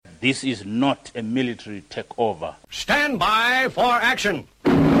This is not a military takeover. Stand by for action.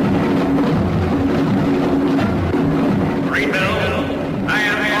 Greenville, I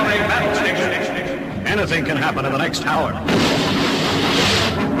am on a battle station. Anything can happen in the next hour.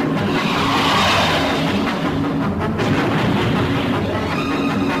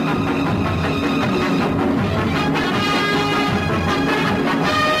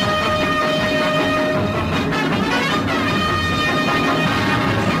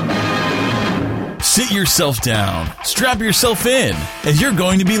 Sit yourself down, strap yourself in, as you're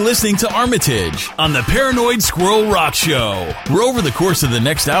going to be listening to Armitage on the Paranoid Squirrel Rock Show, where over the course of the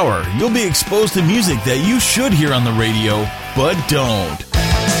next hour, you'll be exposed to music that you should hear on the radio, but don't.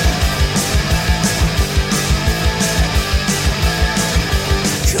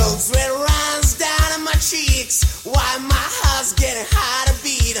 Cold sweat runs down on my cheeks, while my heart's getting hard to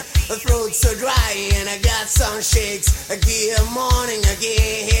beat. The throat's so dry and I got some shakes. I get morning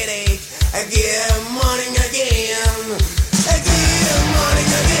again, headache. I get morning again. I get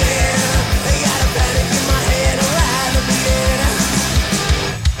morning again. I got a panic in my head, I'm right to beat.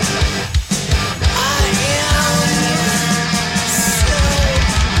 I am so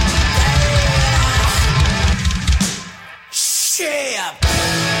bad. Shit.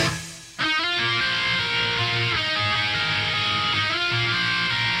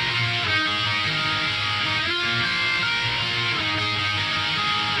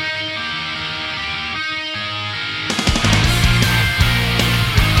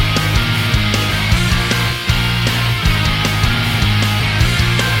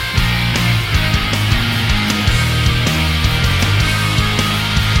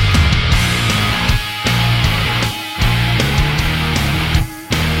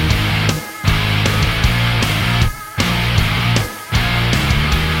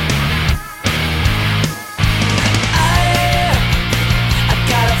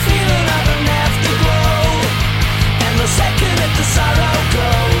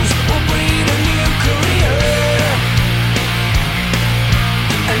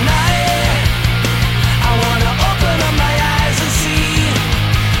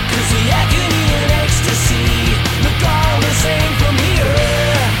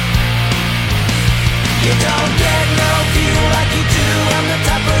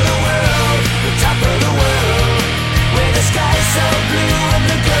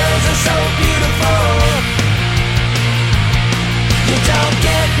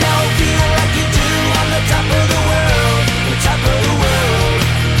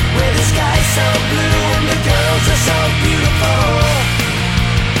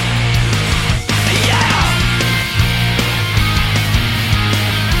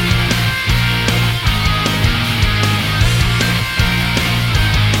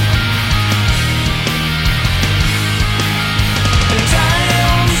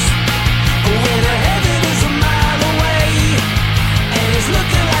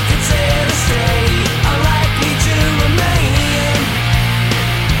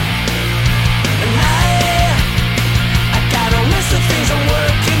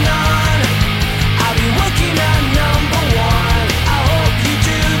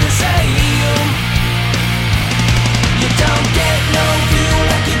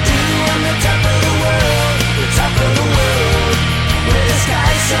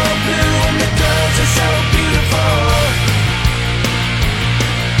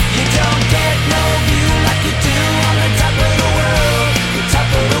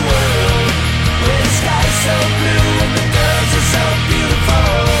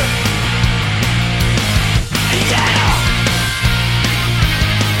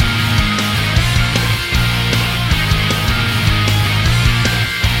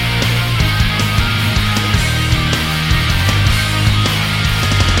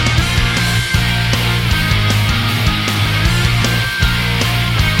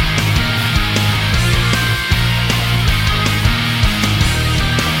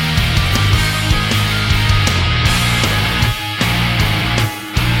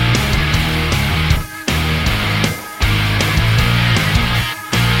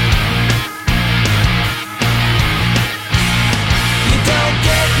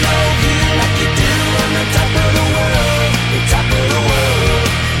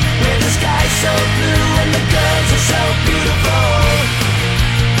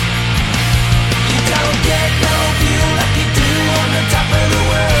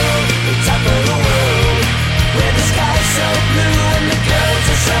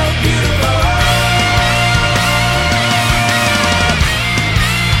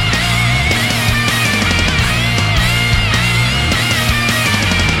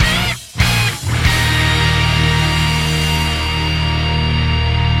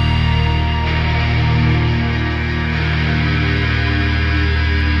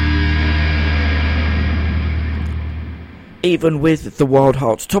 Even with the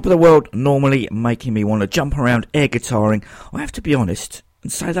Wildhearts, Top of the World normally making me want to jump around air guitaring, I have to be honest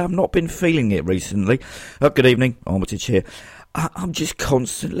and say that I've not been feeling it recently. Good evening, Armitage here. I'm just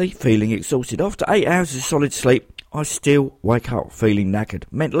constantly feeling exhausted. After 8 hours of solid sleep, I still wake up feeling knackered,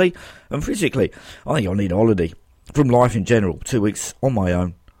 mentally and physically. I think I need a holiday from life in general. 2 weeks on my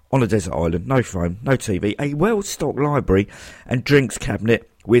own, on a desert island, no phone, no TV, a well-stocked library and drinks cabinet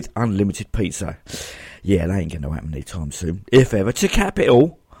with unlimited pizza. Yeah, that ain't going to happen anytime soon, if ever. To cap it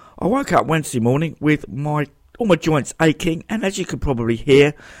all, I woke up Wednesday morning with all my joints aching, and as you can probably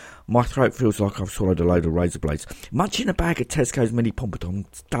hear, my throat feels like I've swallowed a load of razor blades. Munching a bag of Tesco's mini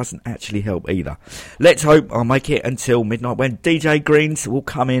pompadons doesn't actually help either. Let's hope I'll make it until midnight when DJ Greens will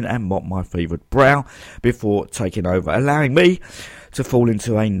come in and mop my fevered brow before taking over, allowing me to fall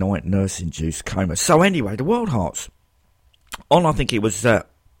into a night nurse-induced coma. So anyway, the Wildhearts. I think it was the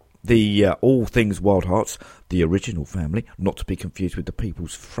All Things Wildhearts, the original family, not to be confused with the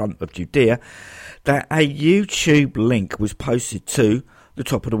People's Front of Judea, that a YouTube link was posted to the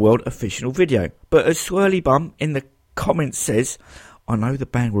Top of the World official video. But as Swirly Bum in the comments says, I know the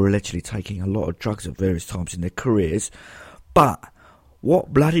band were allegedly taking a lot of drugs at various times in their careers, but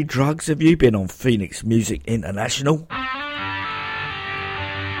what bloody drugs have you been on, Phoenix Music International?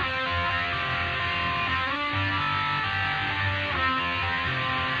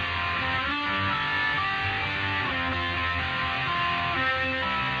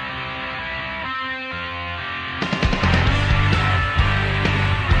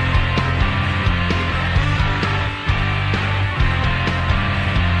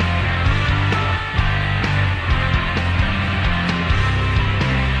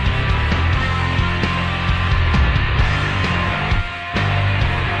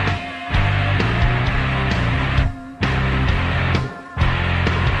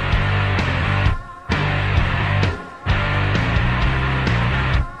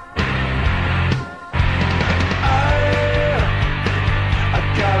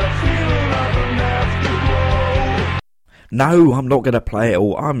 No, I'm not going to play it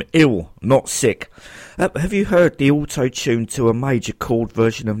all. I'm ill, not sick. Have you heard the auto-tune to a major chord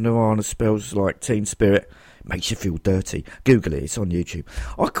version of Nirvana spells like Teen Spirit? Makes you feel dirty. Google it, it's on YouTube.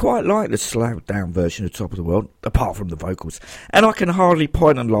 I quite like the slowed down version of Top of the World, apart from the vocals. And I can hardly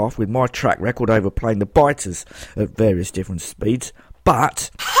point and laugh with my track record over playing the biters at various different speeds. But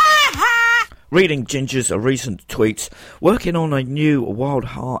reading Ginger's recent tweets, working on a new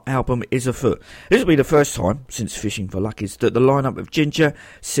Wildheart album is afoot. This will be the first time since Fishing for Luckies that the lineup of Ginger,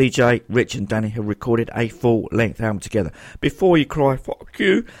 CJ, Rich and Danny have recorded a full-length album together. Before you cry, fuck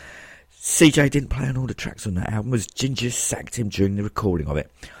you, CJ didn't play on all the tracks on that album as Ginger sacked him during the recording of it.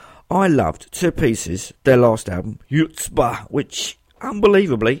 I loved to pieces their last album, Yutzbah, which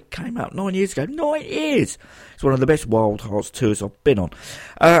unbelievably came out 9 years ago. 9 years! It's one of the best Wildhearts tours I've been on.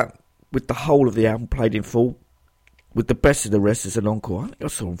 With the whole of the album played in full, with the best of the rest as an encore. I think I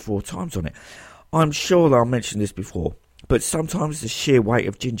saw them 4 times on it. I'm sure that I mentioned this before, but sometimes the sheer weight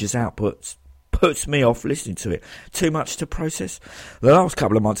of Ginger's outputs puts me off listening to it. Too much to process. The last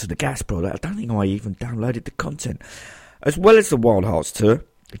couple of months of the Gas product, I don't think I even downloaded the content. As well as the Wildhearts tour,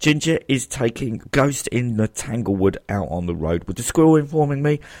 Ginger is taking Ghost in the Tanglewood out on the road, with the Squirrel informing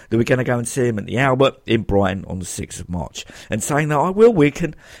me that we're going to go and see him at the Albert in Brighton on the 6th of March, and saying that I will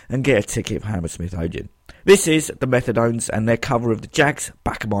weaken and get a ticket for Hammersmith Odeon. This is the Methadones and their cover of the Jags'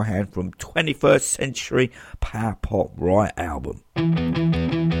 Back of My Hand from 21st Century Power Pop Right album. You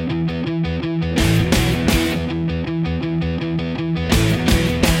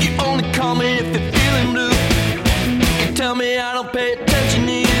only call me if you're feeling blue. You tell me I don't pay attention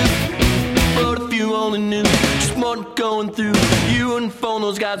to you. But if you only knew just what I'm going through, you wouldn't phone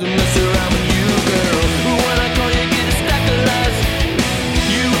those guys who mess around with you, girl. When I call you, get a stack of lies.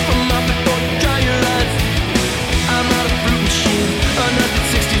 You whip them up before you dry your eyes. I'm not a fruit machine, a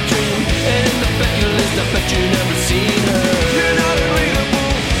 1960 dream. And in the Becky list, I bet you never seen her. You're not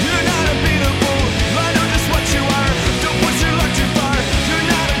unreadable, you're not unbeatable. I know just what you are, don't push your luck too far. You're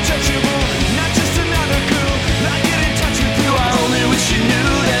not untouchable, not just another girl. Not get in touch with you, I only wish you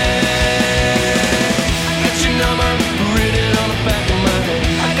knew that. I got your number, written on the back of my head.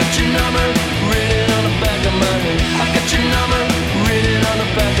 I got your number.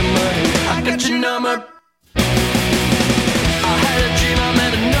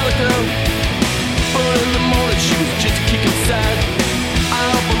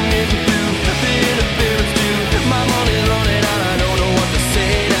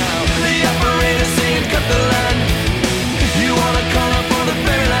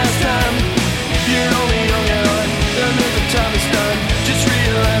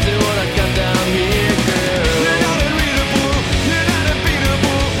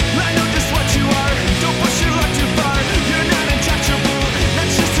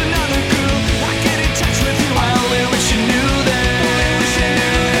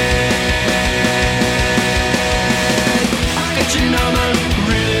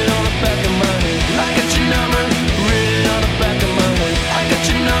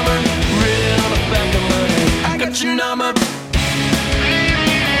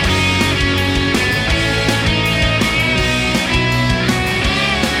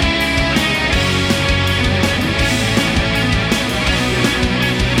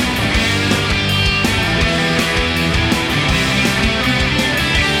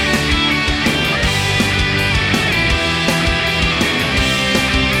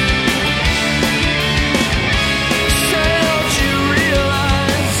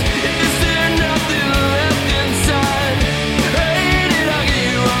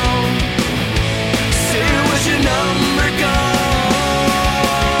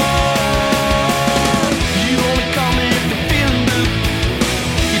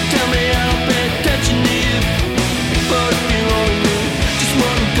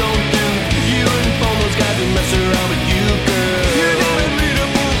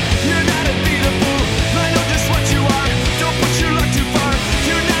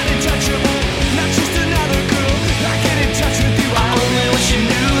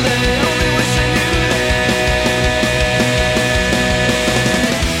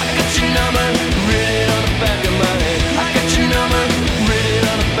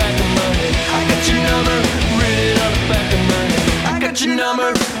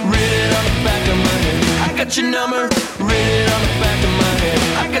 got your number written on the back of my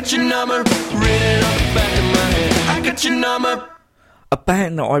head. I got your number written on the back of my head. I got your number. A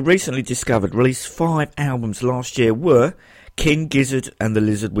band that I recently discovered released 5 albums last year were King Gizzard and the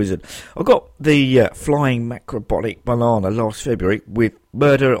Lizard Wizard. I got the Flying Macrobolic Banana last February with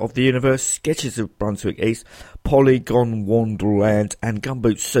Murder of the Universe, Sketches of Brunswick East, Polygon Wonderland and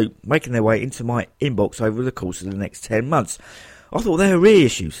Gumboot Soup making their way into my inbox over the course of the next 10 months. I thought they were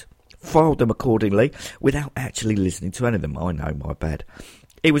reissues, filed them accordingly without actually listening to any of them. I know, my bad.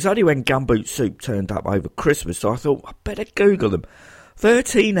 It was only when Gumboot Soup turned up over Christmas so I thought I'd better Google them.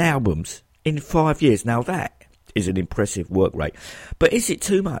 13 albums in 5 years. Now that is an impressive work rate. But is it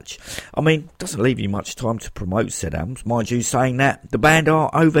too much? I mean, it doesn't leave you much time to promote said albums. Mind you, saying that, the band are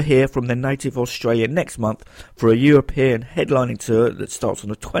over here from their native Australia next month for a European headlining tour that starts on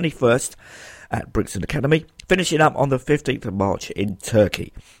the 21st at Brixton Academy, finishing up on the 15th of March in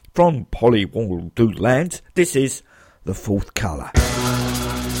Turkey. From Polygon, this is The Fourth Colour.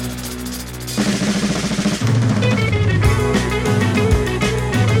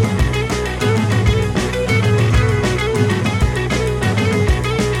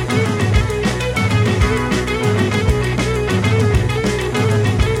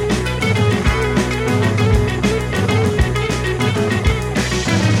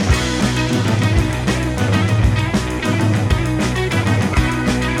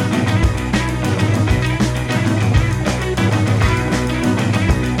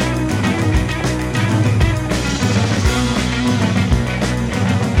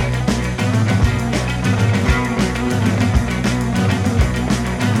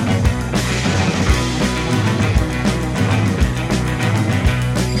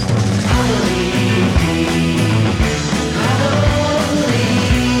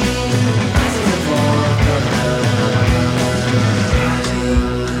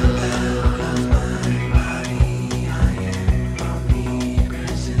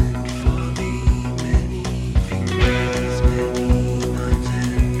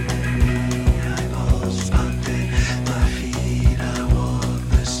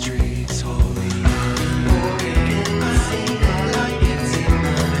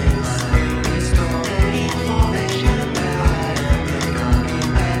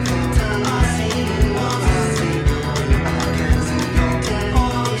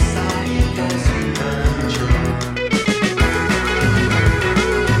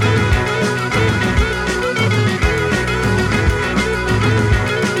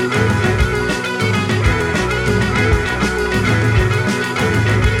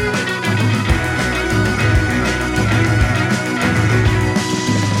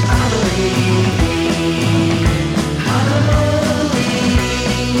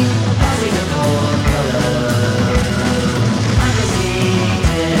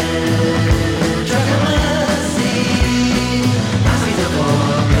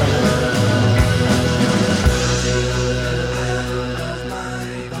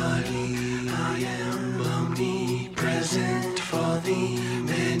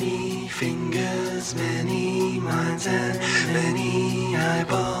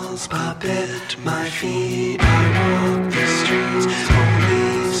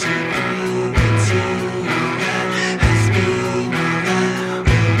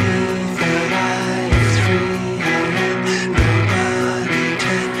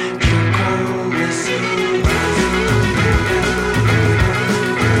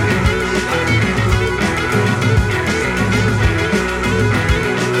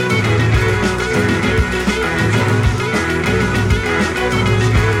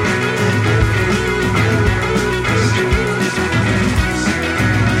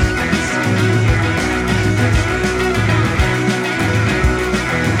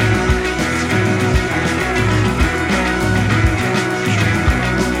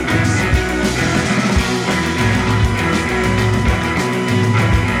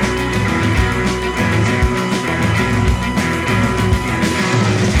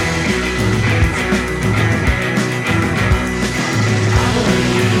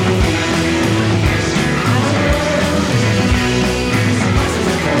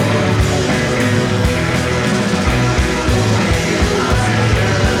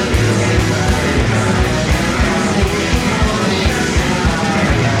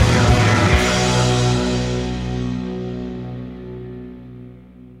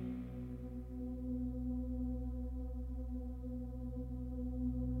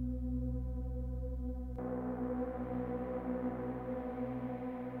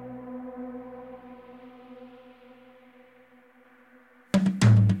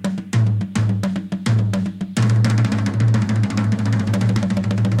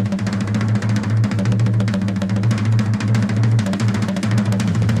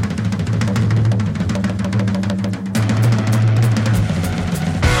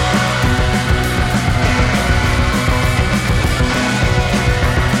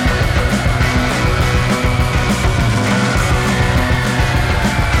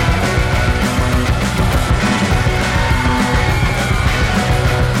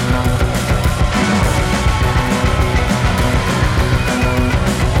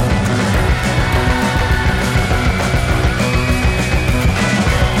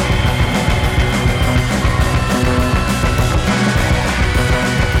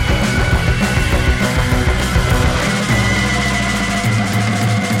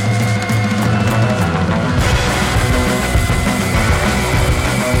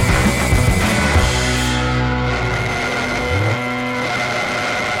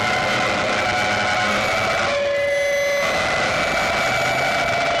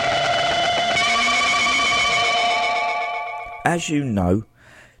 as you know,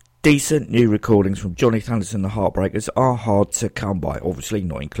 decent new recordings from Johnny Thunders and the Heartbreakers are hard to come by, obviously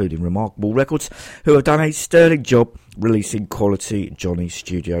not including Remarkable Records, who have done a sterling job releasing quality Johnny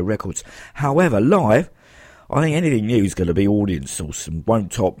studio records. However, live, I think anything new is going to be audience source and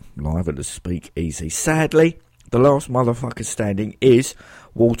won't top live at the Speak Easy. Sadly, the last motherfucker standing is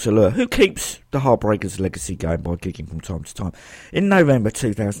Waterloo, who keeps the Heartbreakers legacy going by gigging from time to time. In November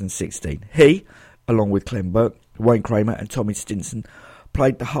 2016, he, along with Clem Burke, Wayne Kramer and Tommy Stinson,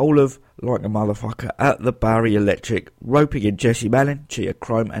 played the whole of Like a Motherfucker at the Barry Electric, roping in Jesse Malin, Cheetah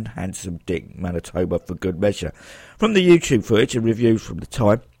Chrome and Handsome Dick Manitoba for good measure. From the YouTube footage and reviews from the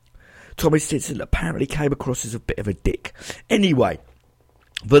time, Tommy Stinson apparently came across as a bit of a dick. Anyway,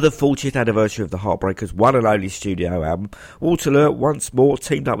 for the 40th anniversary of the Heartbreakers' one and only studio album, Waterloo once more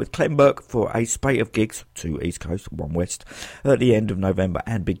teamed up with Clem Burke for a spate of gigs, 2 East Coast, 1 West, at the end of November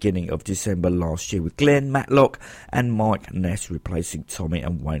and beginning of December last year, with Glenn Matlock and Mike Ness replacing Tommy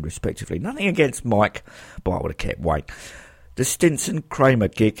and Wayne respectively. Nothing against Mike, but I would have kept Wayne. The Stinson Kramer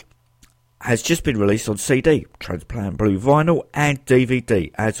gig has just been released on CD, Transplant Blue Vinyl and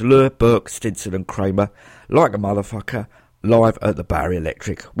DVD as Lure, Burke, Stinson and Kramer, Like a Motherfucker, live at the Barry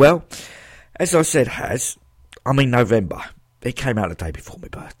Electric. Well, as I said, November. It came out the day before my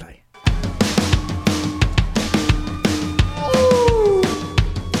birthday.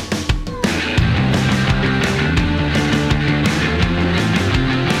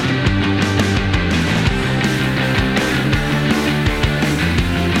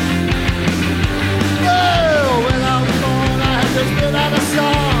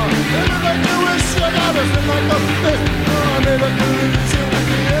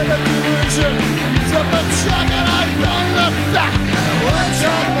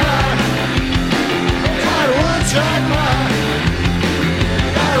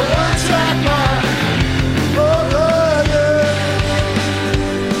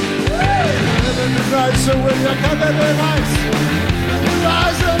 So when you come in the nights, the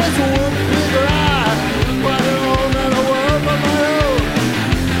rise of this one big lie, but it all in a world of my own.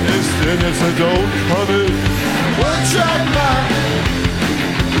 Instead it's a don't come in. One track mind,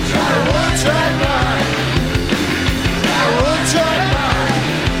 one track mind, one track mind,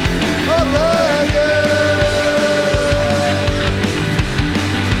 oh yeah.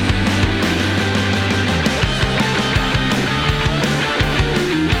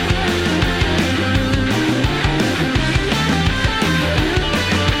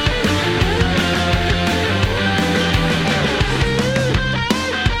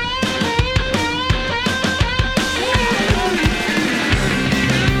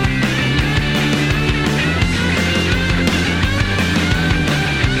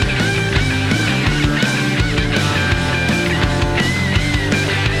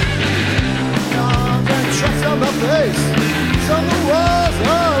 On the walls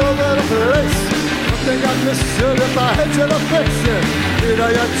all over the place. I think I mistook if I had to fix it. Did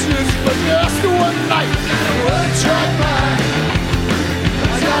I choose for just one night? One track mind.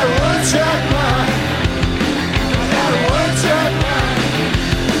 I got one track mind. I got one track mind.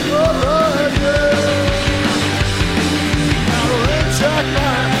 Oh Lord, yeah. Got one track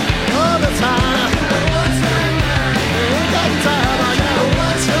mind all the time. Ain't got time. I got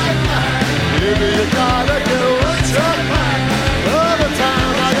one track mind. Baby, you gotta get one track mind. All the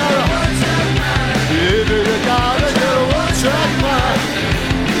time I got a one track mind. Baby, you gotta get a one track mind.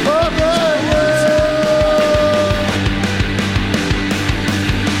 Oh baby.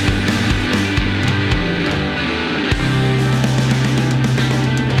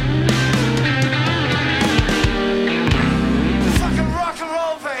 Fucking rock and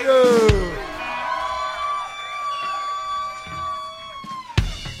roll, baby.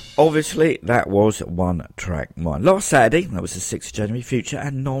 Obviously, that was One Track Mind. Last Saturday, that was the 6th of January, Future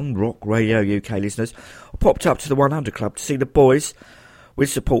and non-rock radio UK listeners popped up to the 100 Club to see the boys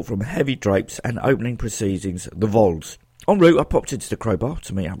with support from Heavy Drapes and opening proceedings, the Vulz. En route, I popped into the Crowbar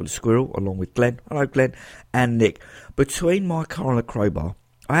to meet up with the Squirrel, along with Glenn, hello Glenn, and Nick. Between my car and the Crowbar,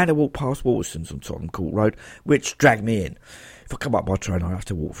 I had to walk past Waterston's on Tottenham Court Road, which dragged me in. If I come up by train, I have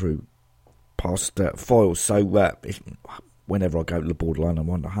to walk through past Foyles, so whenever I go to the borderline, I'm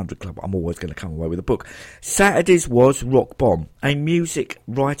on the 100 Club, I'm always going to come away with a book. Saturday's was Rock Bomb, a music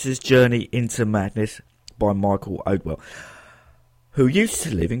writer's journey into madness by Michael Odwell, who used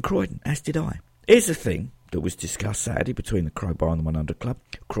to live in Croydon, as did I. Here's the thing that was discussed Saturday between the Crowbar and the 100 Club,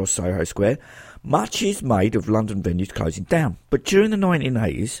 across Soho Square. Much is made of London venues closing down, but during the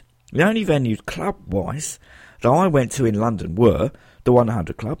 1980s, the only venues club-wise that I went to in London were the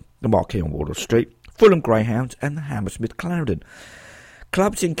 100 Club, the Marquee on Wardour Street, Fulham Greyhounds and the Hammersmith Clarendon.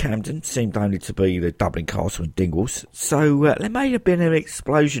 Clubs in Camden seemed only to be the Dublin Castle and Dingwalls, so there may have been an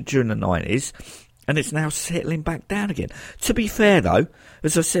explosion during the 90s, and it's now settling back down again. To be fair, though,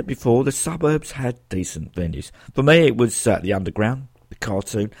 as I said before, the suburbs had decent venues. For me, it was the Underground, the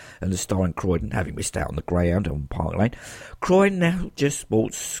Cartoon, and the Star in Croydon, having missed out on the Greyhound on Park Lane. Croydon now just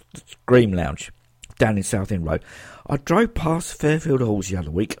sports Scream Lounge down in South End Road. I drove past Fairfield Halls the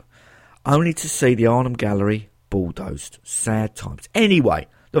other week, only to see the Arnhem Gallery bulldozed. Sad times. Anyway,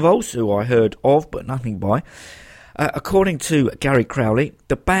 the Vulz, who I heard of but nothing by, according to Gary Crowley,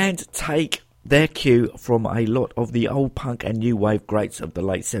 the band take their cue from a lot of the old punk and new wave greats of the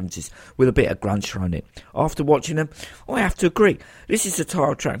late 70s, with a bit of grunge thrown in. After watching them, I have to agree. This is the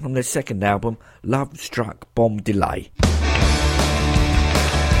title track from their second album, Love Struck Bomb Delay.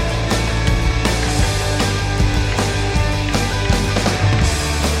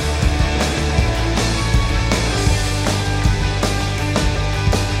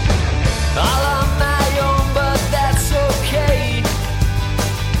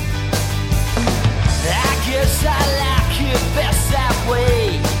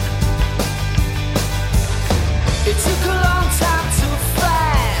 It took a long time to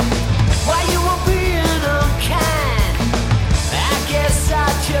find why you were being unkind. I guess I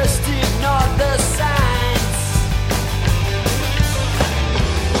just ignored the signs.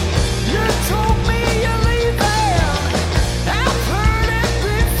 You told me you're leaving. I've heard it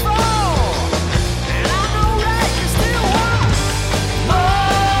before, and I know that you still want more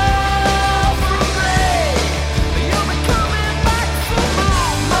from me. You'll be coming back for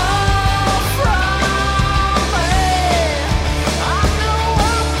more from me. I know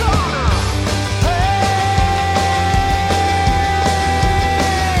I'm gonna pay.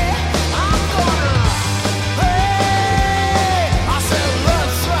 I'm gonna pay. I said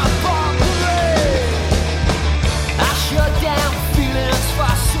love struck on the leg. I shut down feelings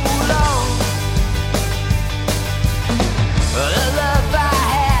for so long. The love I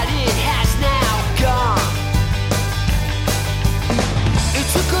had, it has now gone. It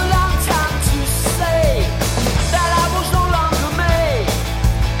took a long time to say that I was no longer me.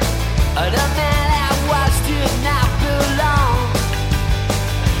 The man I was did not belong.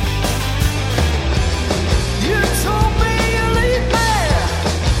 You told me you leave me.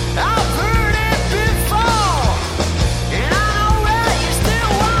 I've heard it before, and I know that you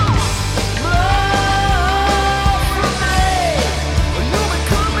still want more from me. You'll be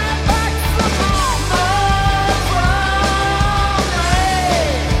coming back for more from me.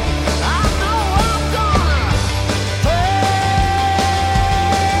 I know I'm gonna pay.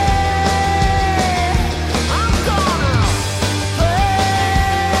 I'm gonna pay.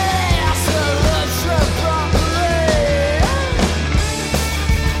 I said love struck from the leg.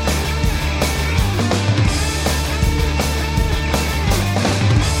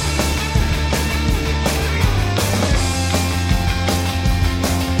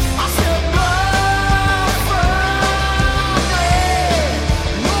 I said more from me.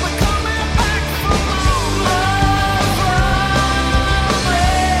 You'll be coming back for more from me.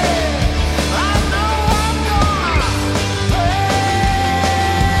 I know I'm gonna pay. I'm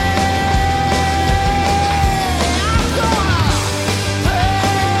gonna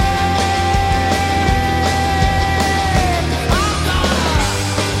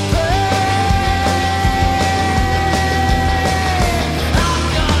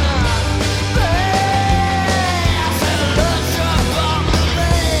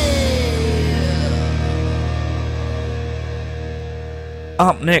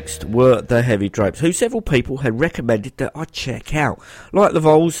Up next were the Heavy Drapes, who several people had recommended that I check out. Like the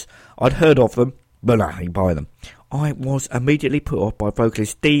Vulz, I'd heard of them, but nothing by them. I was immediately put off by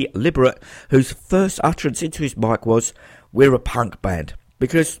vocalist D. Liberate, whose first utterance into his mic was, "We're a punk band."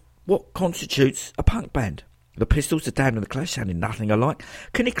 Because what constitutes a punk band? The Pistols, the Damned and the Clash sounded nothing alike.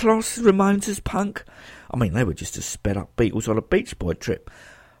 Can you class the Ramones as punk? I mean, they were just a sped-up Beatles on a Beach Boy trip.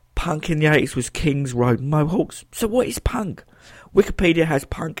 Punk in the 80s was Kings Road Mohawks. So what is punk? Wikipedia has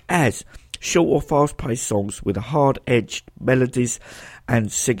punk as short or fast-paced songs with a hard-edged melodies and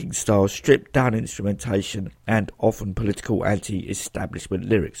singing styles, stripped-down instrumentation and often political anti-establishment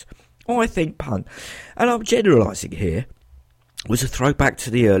lyrics. I think punk, and I'm generalising here, was a throwback to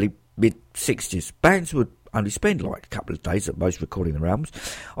the early mid-60s. Bands would only spend like a couple of days at most recording their albums.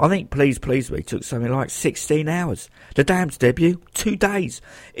 I think Please Please Me took something like 16 hours. The Damned's debut, 2 days.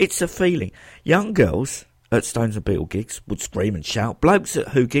 It's a feeling. Young girls at Stones and Beatles gigs would scream and shout. Blokes at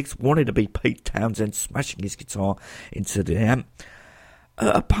Who gigs wanted to be Pete Townsend smashing his guitar into the amp.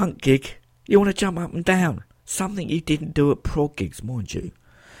 At a punk gig, you want to jump up and down. Something you didn't do at prog gigs, mind you.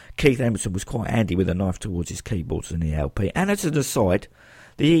 Keith Emerson was quite handy with a knife towards his keyboards in the LP. And as an aside,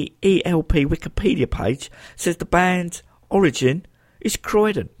 the ELP Wikipedia page says the band's origin is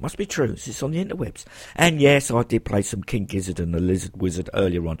Croydon. Must be true, it's on the interwebs. And yes, I did play some King Gizzard and the Lizard Wizard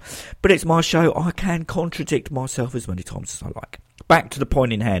earlier on. But it's my show, I can contradict myself as many times as I like. Back to the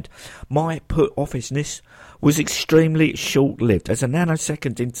point in hand. My put-offishness was extremely short-lived. As a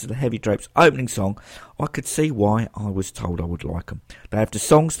nanosecond into the Heavy Drapes opening song, I could see why I was told I would like them. They have the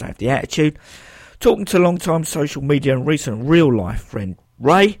songs, they have the attitude. Talking to long-time social media and recent real-life friend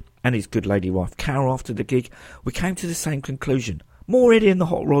Ray and his good lady wife Carol after the gig, we came to the same conclusion. More Eddie and the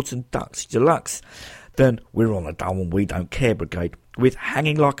Hot Rods and Ducks Deluxe than We're on a Dole and We Don't Care Brigade, with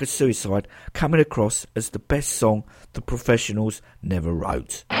Hanging Like a Suicide coming across as the best song the Professionals never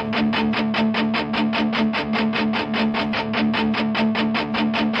wrote.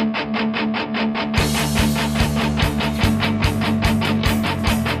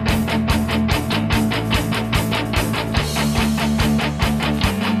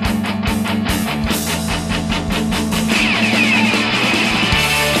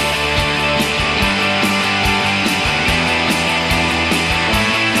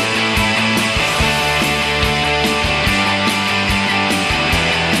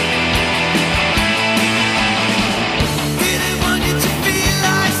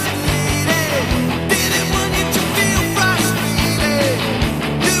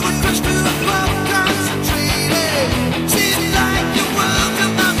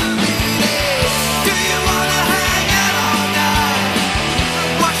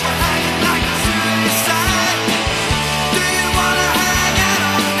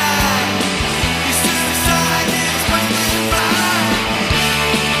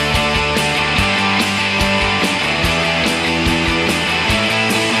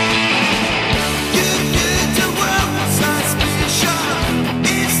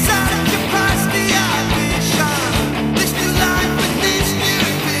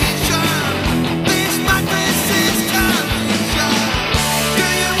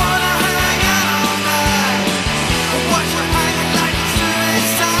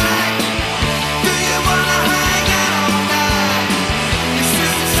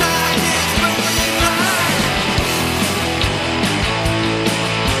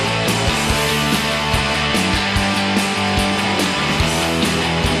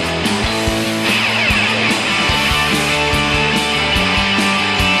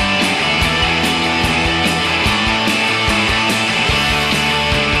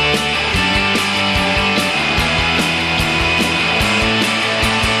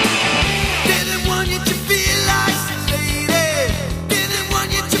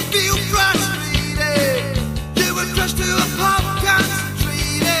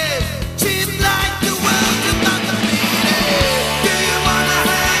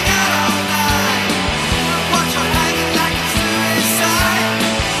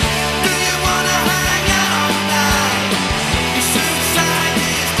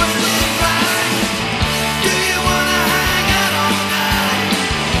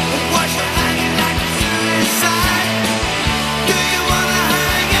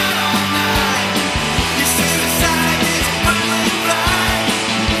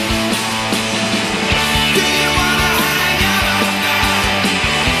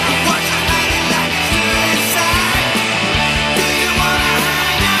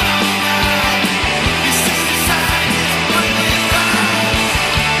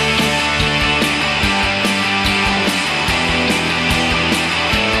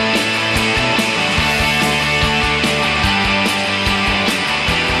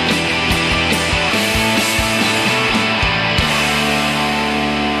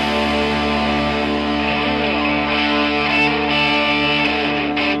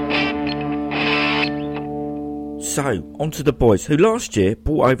 So, on to the boys, who last year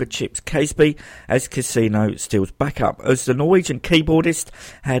brought over Chips Caseby as Casino Steel's backup, as the Norwegian keyboardist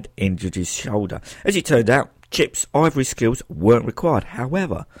had injured his shoulder. As it turned out, Chips' ivory skills weren't required.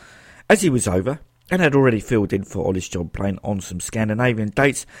 However, as he was over and had already filled in for Ollie's job playing on some Scandinavian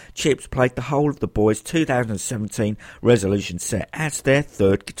dates, Chips played the whole of the boys' 2017 resolution set as their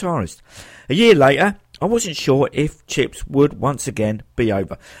third guitarist. A year later, I wasn't sure if Chips would once again be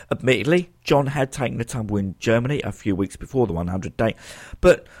over. Admittedly, John had taken the tumble in Germany a few weeks before the 100 date,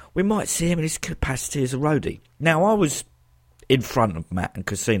 but we might see him in his capacity as a roadie. Now, I was in front of Matt and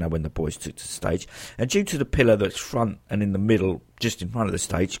Casino when the boys took to the stage, and due to the pillar that's front and in the middle, just in front of the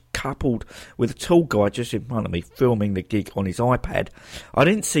stage, coupled with a tall guy just in front of me filming the gig on his iPad, I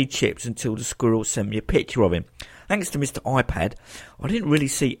didn't see Chips until the squirrel sent me a picture of him. Thanks to Mr. iPad, I didn't really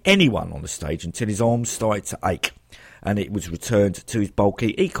see anyone on the stage until his arms started to ache. and it was returned to his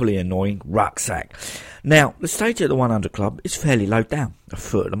bulky, equally annoying rucksack. Now, the stage at the 100 Club is fairly low down, a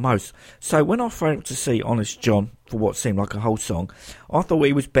foot at the most, so when I failed to see Honest John for what seemed like a whole song, I thought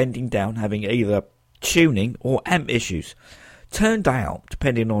he was bending down having either tuning or amp issues. Turned out,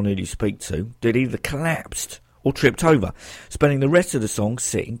 depending on who you speak to, that he either collapsed or tripped over, spending the rest of the song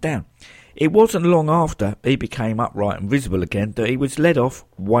sitting down. It wasn't long after he became upright and visible again that he was led off,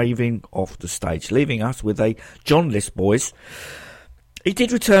 waving off the stage, leaving us with a John-less boys. He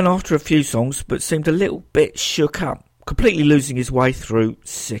did return after a few songs, but seemed a little bit shook up, completely losing his way through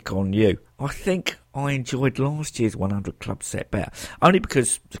Sick on You. I think I enjoyed last year's 100 Club set better, only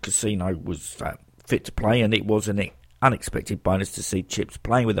because the casino was fit to play and it was an unexpected bonus to see Chips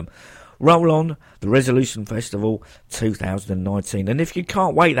playing with them. Roll on the Resolution Festival 2019, and if you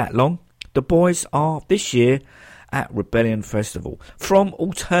can't wait that long, the boys are this year at Rebellion Festival. From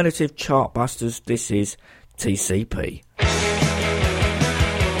Alternative Chartbusters, this is TCP.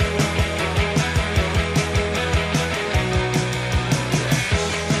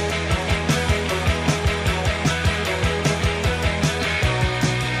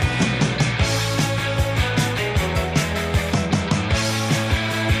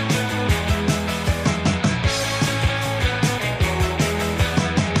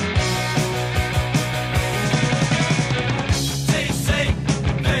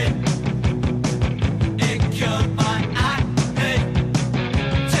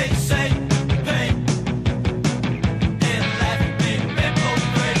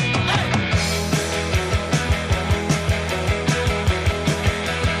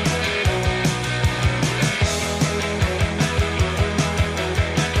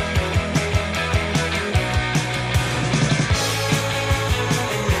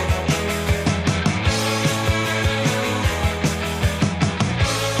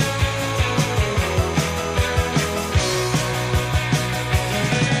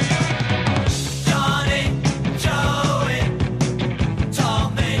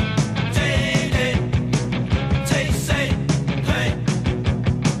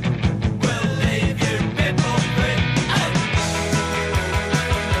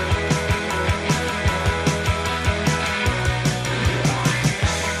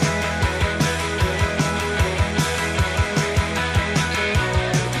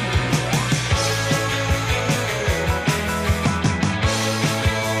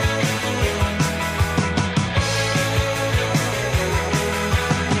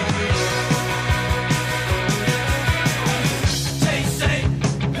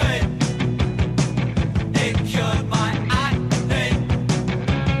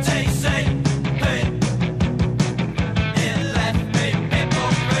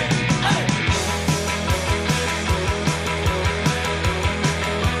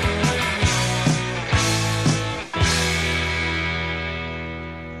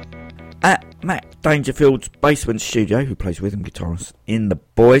 Dangerfield's basement studio, who plays with him, guitarist in the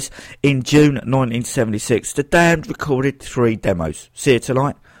boys, in June 1976. The Damned recorded 3 demos: See It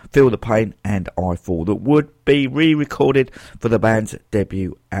Tonight, Feel the Pain and I Fall, that would be re-recorded for the band's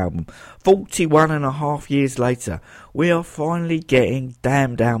debut album. 41 and a half years later, we are finally getting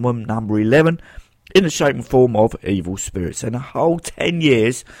Damned album number 11 in the shape and form of Evil Spirits, and a whole 10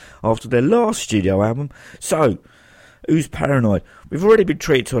 years after their last studio album. So, who's Paranoid? We've already been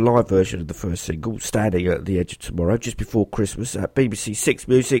treated to a live version of the first single, Standing at the Edge of Tomorrow, just before Christmas at BBC Six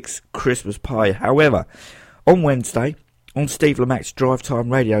Music's Christmas Party. However, on Wednesday, on Steve Lamac's Drive Time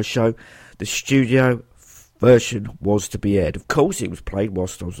radio show, the studio version was to be aired. Of course, it was played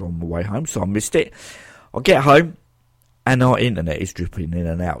whilst I was on my way home, so I missed it. I get home, and our internet is dripping in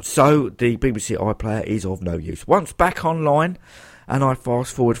and out, so the BBC iPlayer is of no use. Once back online, and I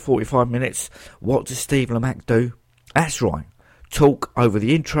fast forward 45 minutes, what does Steve Lamac do? That's right, talk over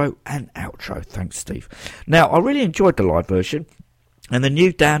the intro and outro. Thanks, Steve. Now, I really enjoyed the live version, and the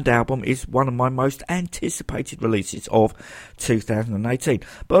new Damned album is one of my most anticipated releases of 2018.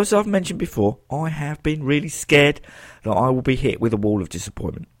 But as I've mentioned before, I have been really scared that I will be hit with a wall of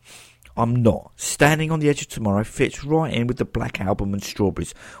disappointment. I'm not. Standing on the Edge of Tomorrow fits right in with the Black Album and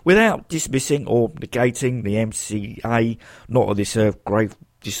Strawberries, without dismissing or negating the MCA, Not of This Earth, Grave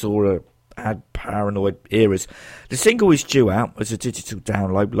Disorder, and Paranoid eras. The single is due out as a digital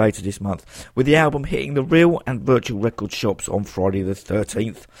download later this month, with the album hitting the real and virtual record shops on Friday the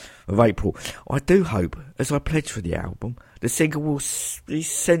 13th of April. I do hope, as I pledge for the album, the single will be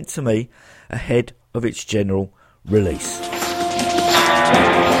sent to me ahead of its general release.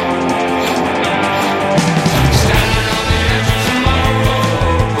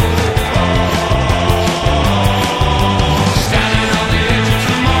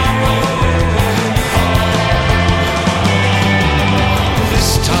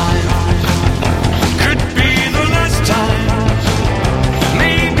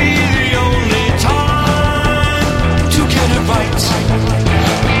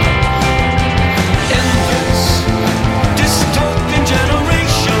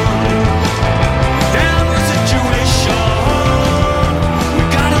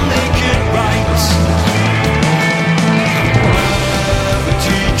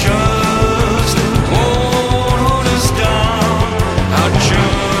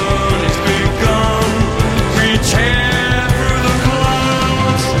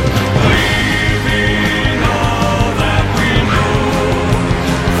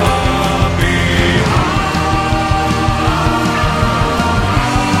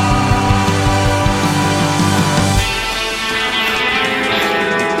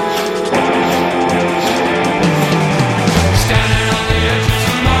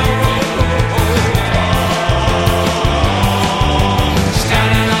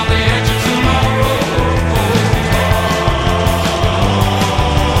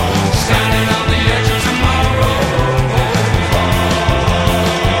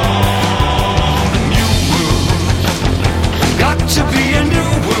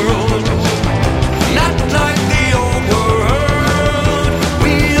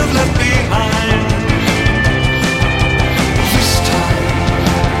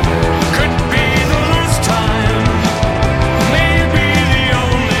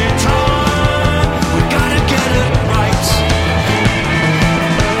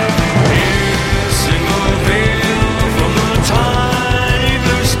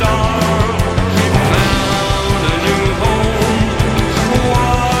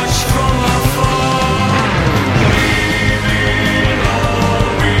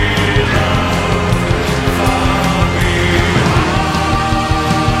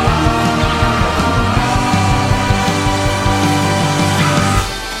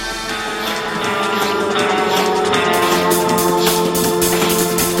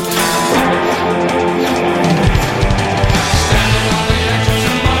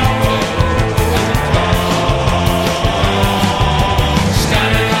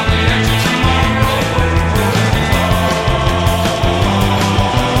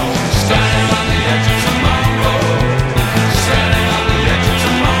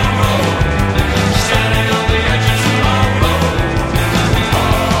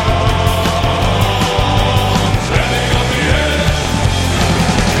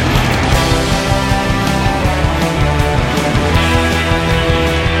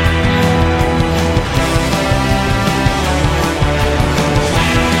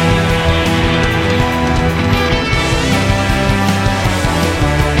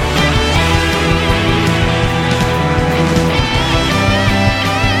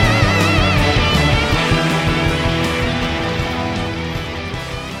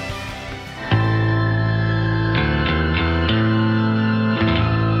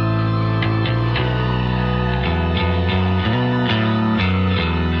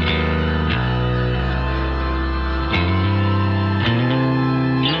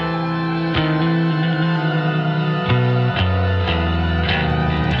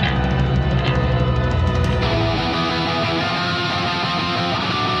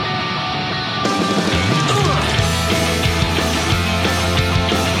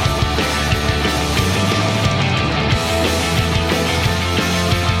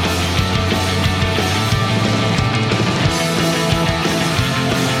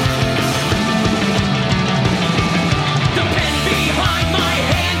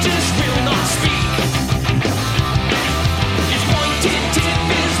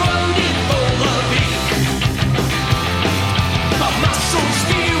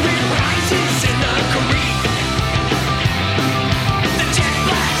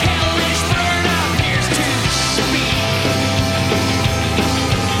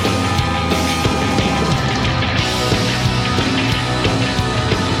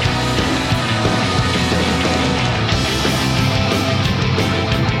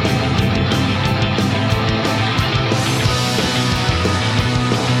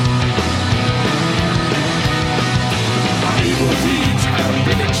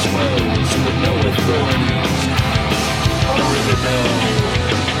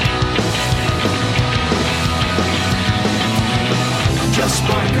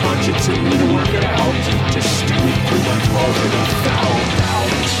 conscience and me to work it out. Just stewing through my closet of foul doubt.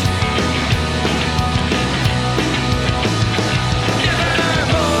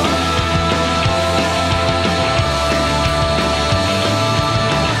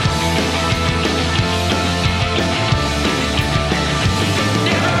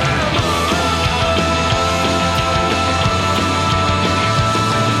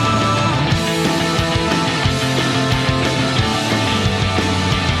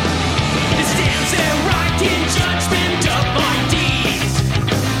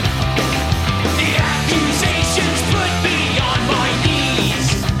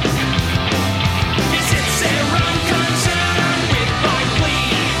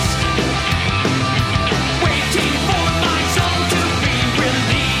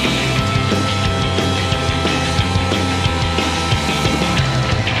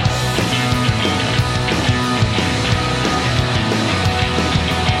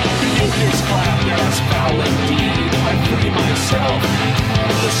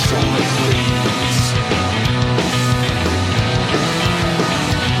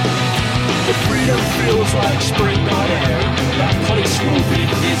 Feels like spring, not air. That place will be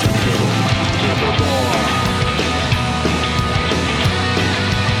visible nevermore.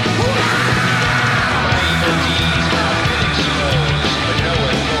 My evil deeds have been exposed, but no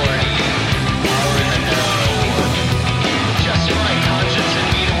authority are in the know. Just my conscience and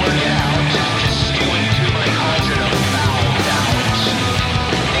me to work it out. Just stewing through my closet of foul doubt.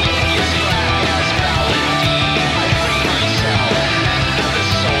 The hideous black has foul indeed. I free myself of the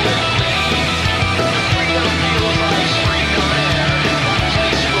soul that bleeds. Freedom feels like spring on air. That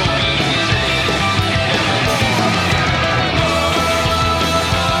place will be visited nevermore.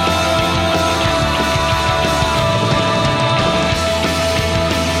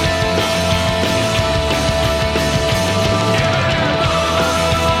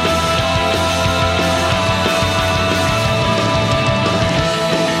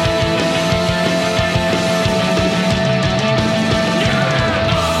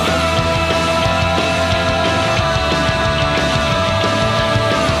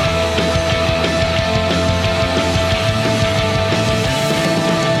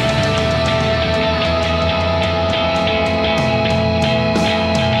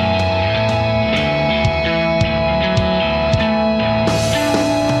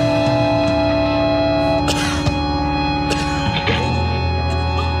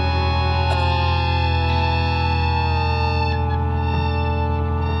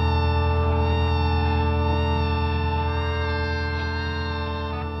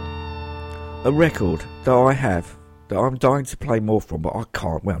 A record that I have, that I'm dying to play more from, but I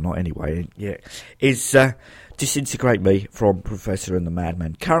can't, well, not anyway, yet, is Disintegrate Me from Professor and the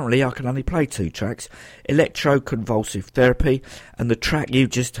Madman. Currently, I can only play 2 tracks, Electroconvulsive Therapy, and the track you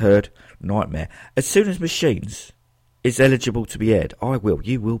just heard, Nightmare. As soon as Machines is eligible to be aired,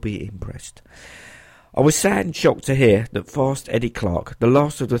 you will be impressed. I was sad and shocked to hear that Fast Eddie Clarke, the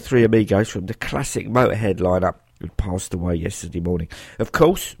last of the 3 amigos from the classic Motorhead lineup, had passed away yesterday morning. Of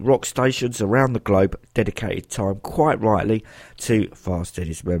course, rock stations around the globe dedicated time, quite rightly, to Fast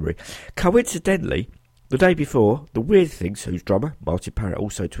Eddie's memory. Coincidentally, the day before, the Weird Things, whose drummer, Martin Parrott,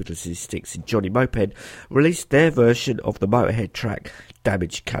 also twiddles his sticks in Johnny Moped, released their version of the Motorhead track,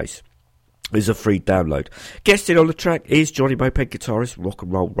 Damaged Case. Is a free download. Guesting on the track is Johnny Moped guitarist Rock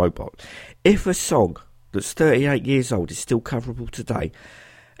and Roll Robot. If a song that's 38 years old is still coverable today,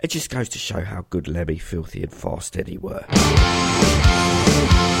 it just goes to show how good Lemmy, Filthy and Fast Eddie were.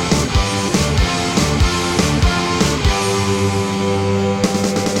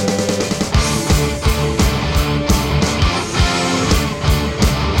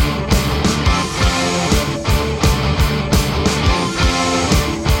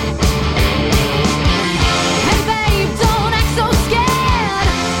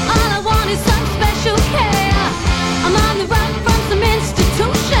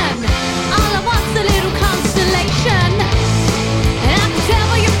 All I want's a little constellation. And I can tell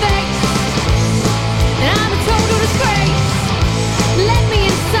by your face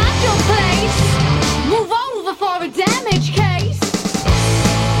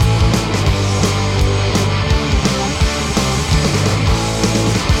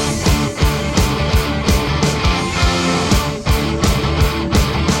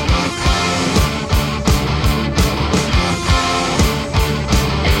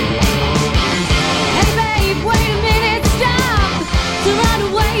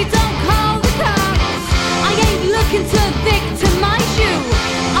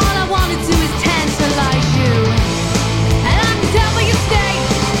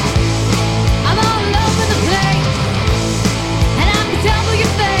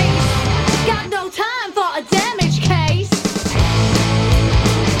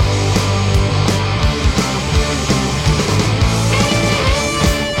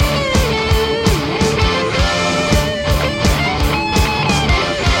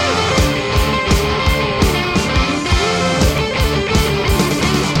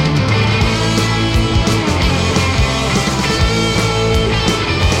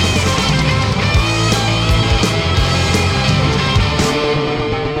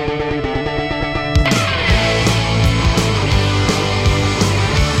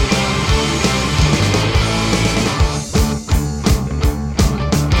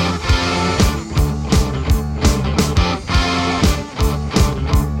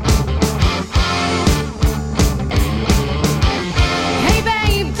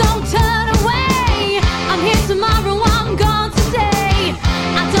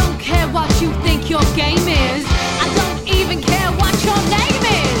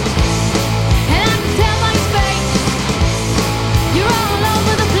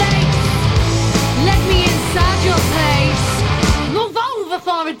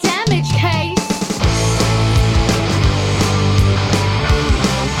for a damage case.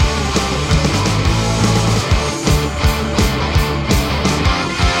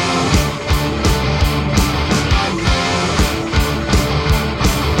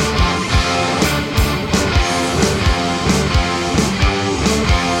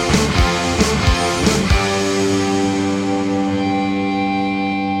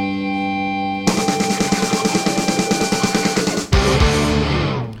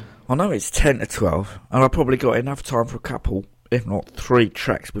 I know it's 10 to 12, and I've probably got enough time for a couple, if not 3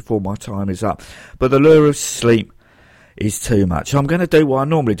 tracks before my time is up. But the lure of sleep is too much. I'm going to do what I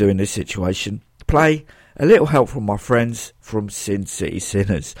normally do in this situation. Play a little help from my friends from Sin City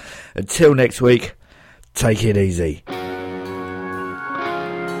Sinners. Until next week, take it easy.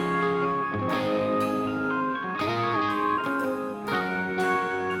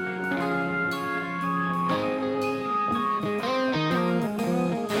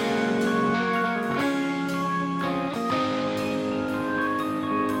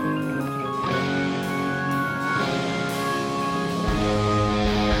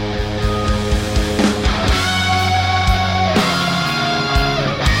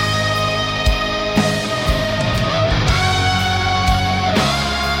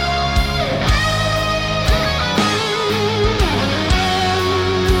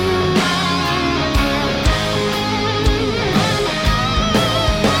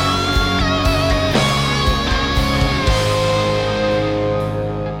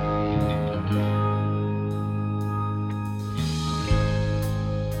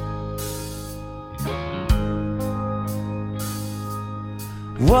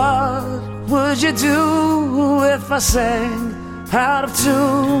 What would you do if I sang out of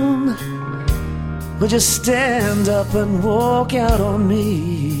tune? Would you stand up and walk out on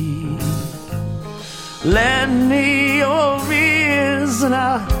me? Lend me your ears and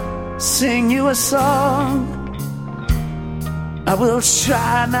I'll sing you a song. I will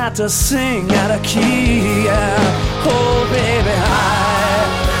try not to sing out of key. Oh baby, I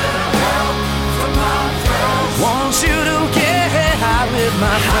want you to get high with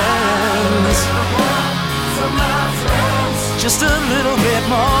my friends. Just a little bit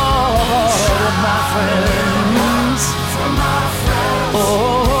more with my friends. Oh,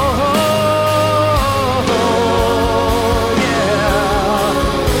 yeah.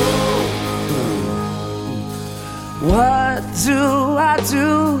 What do I do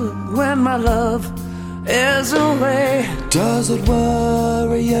when my love is away? Does it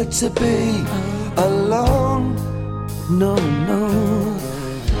worry you to be alone? No, no.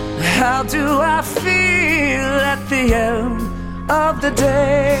 How do I feel at the end of the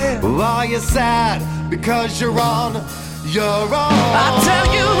day? Are you sad because you're on your own? I tell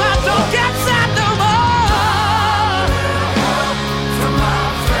you I don't get sad no more. From my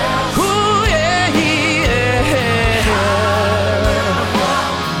friends. Ooh, yeah, yeah.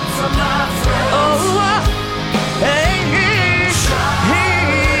 From my friends. Oh, hey,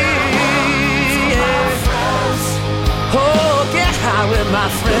 yeah. Oh, get high with my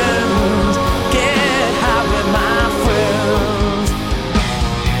friends. Get high with my friends.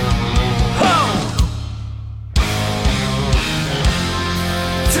 Oh.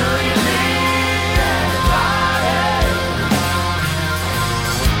 Do you need anybody?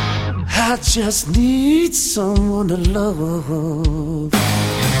 I just need someone to love.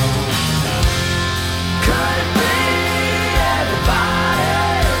 Could it be anybody?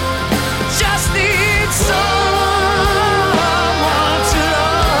 Just need someone to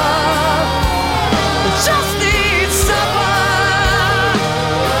love. Just need someone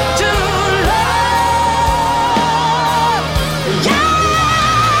to love. Yeah,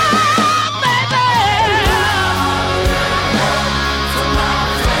 baby.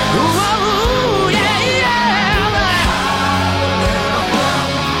 Ooh, yeah, yeah.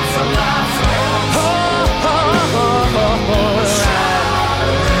 Oh, oh, oh, oh,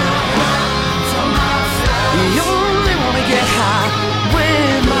 you only wanna get high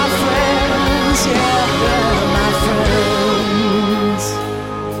with my friends, yeah, my friends.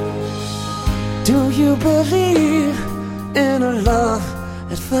 Do you believe in a love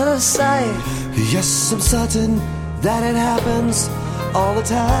at first sight? Yes, I'm certain that it happens all the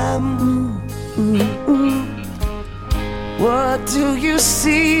time. What do you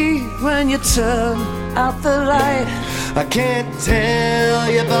see when you turn out the light? I can't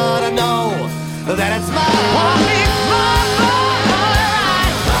tell you, but I know that it's mine. Only my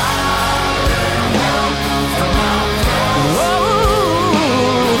light. Oh,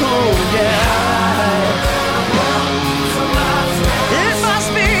 yeah. It must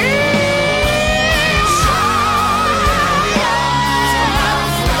be.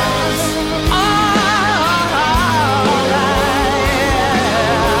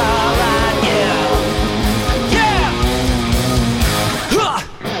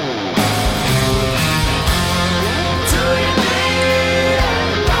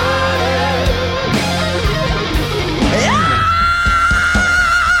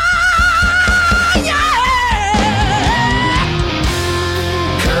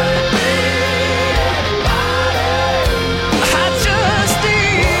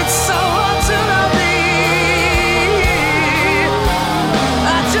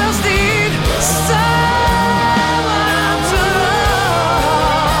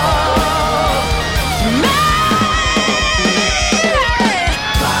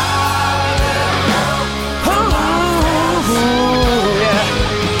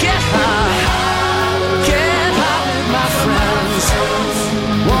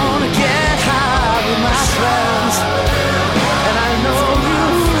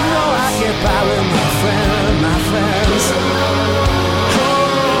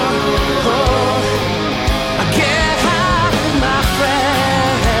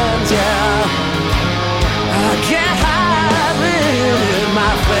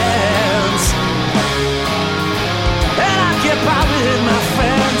 friends. And I get by with my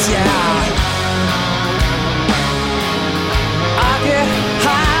friends, yeah. I get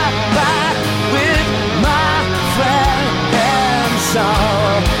high by with my friends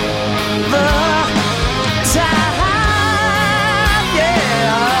all the time,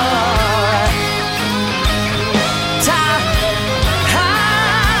 yeah. Time,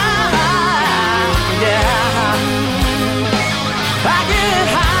 yeah. I get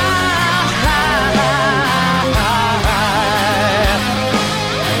high.